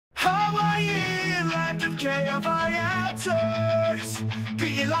of our answers.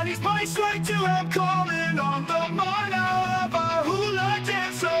 Keilani's voice right to him, calling on the mana of our hula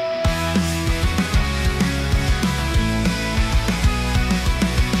dancers.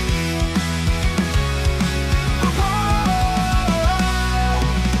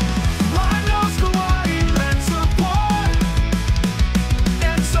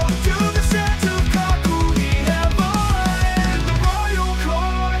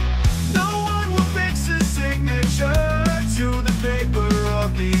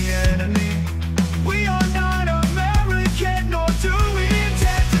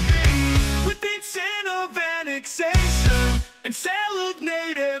 And salute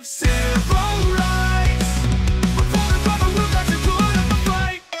native civil rights. We're falling from the roof to put up a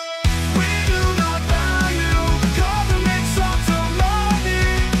fight. We do not value the government songs of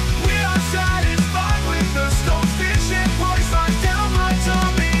money. We are satisfied with the stones, fish and pork slides down my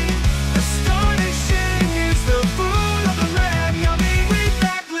tummy. Astonishing is the food of the land, yummy. We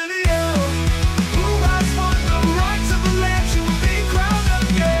thank Lydia, who has won the rights of the land. She will be crowned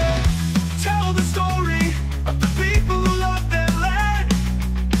again. Tell the story of the people who love their land.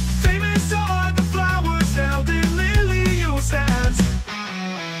 Famous are the flowers held in lily-used hands.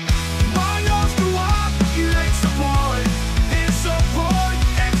 Manos grew up, he laid support, his support,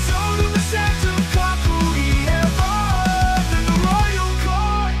 and so do the sands of Kaku. He ever in the royal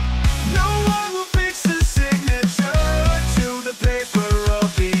court. No one will fix the signature to the paper of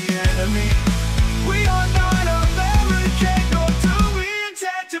the enemy. We are not American, nor do we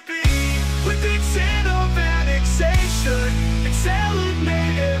intend to be. With the sin of annexation, excellent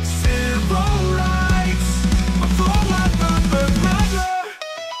native civil rights. For my perfect mother,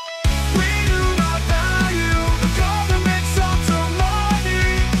 we do not value the government songs of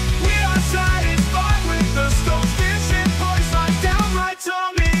money. We are satisfied with the stones, fish and pork slides down my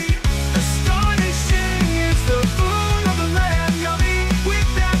tummy. Astonishing is the food of the land, yummy. With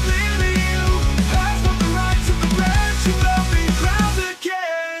that lily you has won the rights of the land. She will be crowned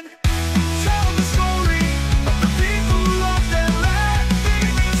again. Tell the story of the people who love their land.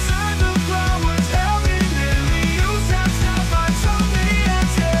 Famous are the flowers held in lily-used hands down my tummy and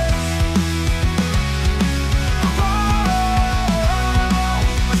chest.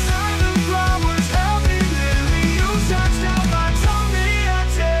 Are the flowers held in lily-used hands down my tummy and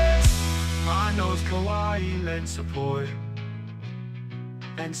chest. Manos Kauai lend support,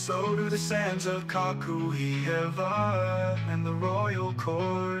 and so do the sands of Kakuhihewa and the royal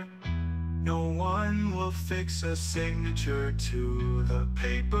court. No one will fix a signature to the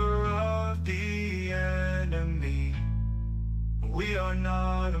paper of the enemy. We are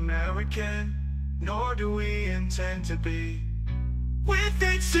not American, nor do we intend to be. With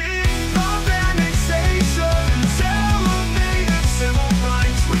its sin of annexation, celebrated civil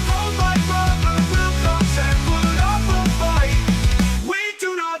rights, we hold like brother will come and put up a fight. We do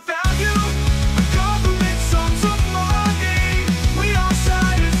not value the government songs of money. We are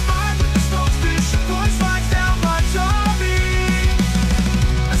satisfied with the stones, fish and pork slides down my tummy.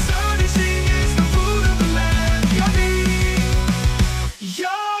 Astonishing is the food of the land, yummy,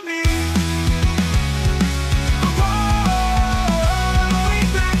 yummy. We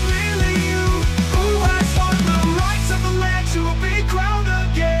thank Lily, you who has won the rights of the land. She will be crowned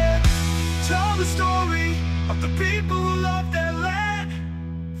again. Tell the story of the people who love their land.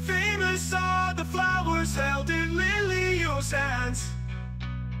 Famous are the flowers held in lily-used hands.